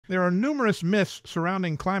There are numerous myths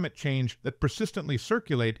surrounding climate change that persistently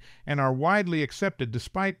circulate and are widely accepted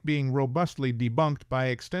despite being robustly debunked by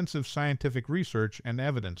extensive scientific research and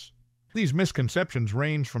evidence. These misconceptions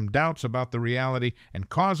range from doubts about the reality and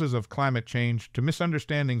causes of climate change to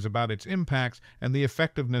misunderstandings about its impacts and the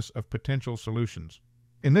effectiveness of potential solutions.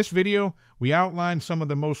 In this video, we outline some of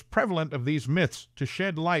the most prevalent of these myths to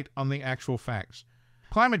shed light on the actual facts.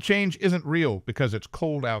 Climate change isn't real because it's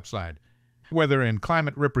cold outside. Weather and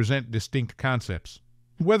climate represent distinct concepts.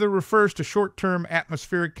 Weather refers to short-term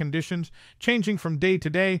atmospheric conditions changing from day to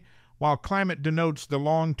day, while climate denotes the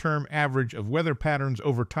long-term average of weather patterns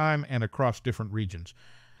over time and across different regions.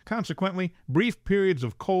 Consequently, brief periods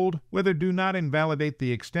of cold weather do not invalidate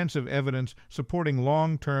the extensive evidence supporting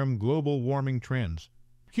long-term global warming trends.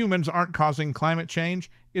 Humans aren't causing climate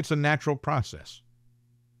change, it's a natural process.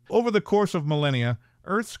 Over the course of millennia,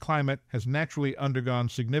 Earth's climate has naturally undergone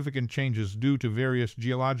significant changes due to various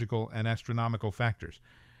geological and astronomical factors.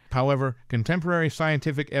 However, contemporary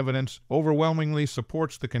scientific evidence overwhelmingly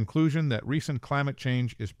supports the conclusion that recent climate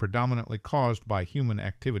change is predominantly caused by human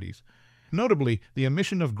activities. Notably, the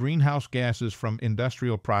emission of greenhouse gases from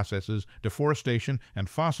industrial processes, deforestation, and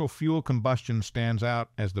fossil fuel combustion stands out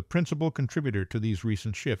as the principal contributor to these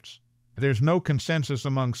recent shifts. There's no consensus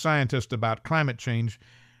among scientists about climate change.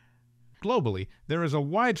 Globally, there is a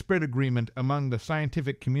widespread agreement among the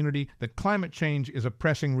scientific community that climate change is a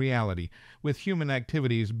pressing reality, with human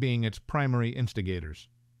activities being its primary instigators.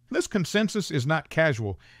 This consensus is not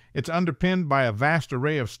casual. It's underpinned by a vast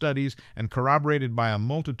array of studies and corroborated by a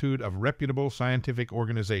multitude of reputable scientific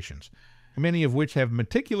organizations, many of which have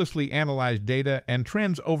meticulously analyzed data and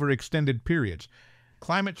trends over extended periods.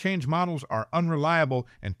 Climate change models are unreliable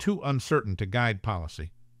and too uncertain to guide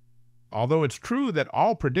policy. Although it's true that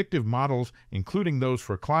all predictive models, including those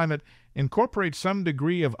for climate, incorporate some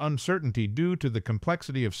degree of uncertainty due to the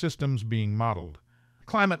complexity of systems being modeled.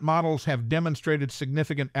 Climate models have demonstrated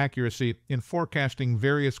significant accuracy in forecasting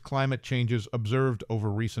various climate changes observed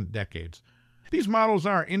over recent decades. These models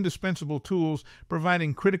are indispensable tools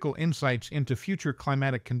providing critical insights into future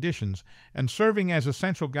climatic conditions and serving as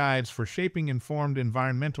essential guides for shaping informed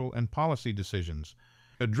environmental and policy decisions.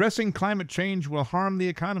 Addressing climate change will harm the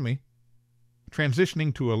economy.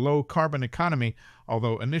 Transitioning to a low-carbon economy,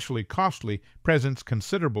 although initially costly, presents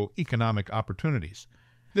considerable economic opportunities.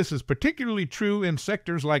 This is particularly true in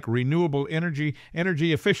sectors like renewable energy,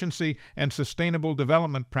 energy efficiency, and sustainable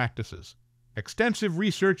development practices. Extensive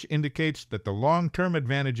research indicates that the long-term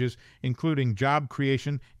advantages, including job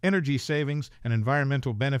creation, energy savings, and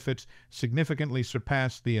environmental benefits, significantly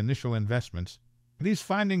surpass the initial investments. These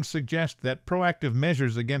findings suggest that proactive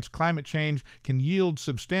measures against climate change can yield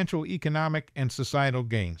substantial economic and societal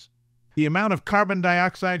gains. The amount of carbon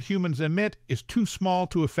dioxide humans emit is too small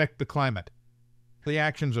to affect the climate. The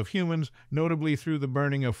actions of humans, notably through the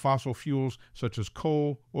burning of fossil fuels such as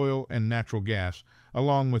coal, oil, and natural gas,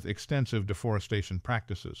 along with extensive deforestation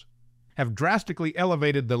practices, have drastically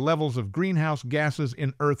elevated the levels of greenhouse gases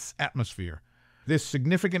in Earth's atmosphere. This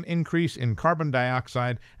significant increase in carbon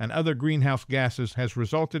dioxide and other greenhouse gases has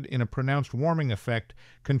resulted in a pronounced warming effect,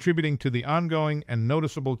 contributing to the ongoing and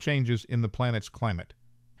noticeable changes in the planet's climate.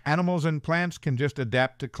 Animals and plants can just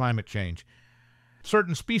adapt to climate change.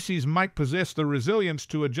 Certain species might possess the resilience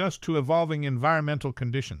to adjust to evolving environmental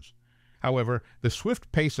conditions. However, the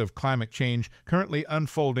swift pace of climate change currently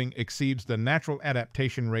unfolding exceeds the natural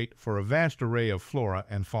adaptation rate for a vast array of flora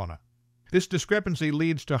and fauna. This discrepancy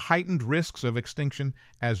leads to heightened risks of extinction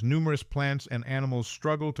as numerous plants and animals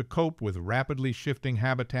struggle to cope with rapidly shifting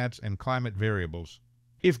habitats and climate variables.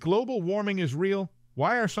 If global warming is real,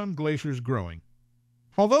 why are some glaciers growing?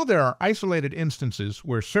 Although there are isolated instances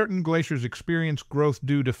where certain glaciers experience growth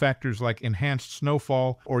due to factors like enhanced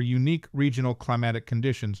snowfall or unique regional climatic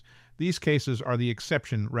conditions, these cases are the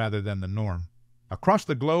exception rather than the norm. Across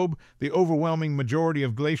the globe, the overwhelming majority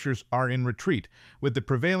of glaciers are in retreat, with the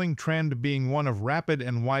prevailing trend being one of rapid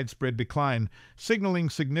and widespread decline, signaling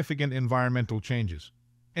significant environmental changes.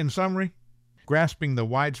 In summary, grasping the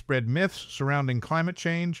widespread myths surrounding climate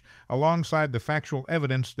change alongside the factual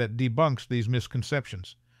evidence that debunks these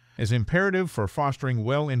misconceptions is imperative for fostering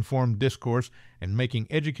well-informed discourse and making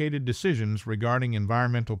educated decisions regarding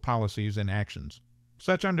environmental policies and actions.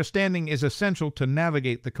 Such understanding is essential to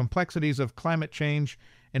navigate the complexities of climate change,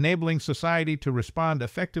 enabling society to respond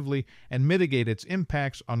effectively and mitigate its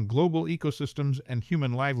impacts on global ecosystems and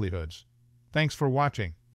human livelihoods. Thanks for watching.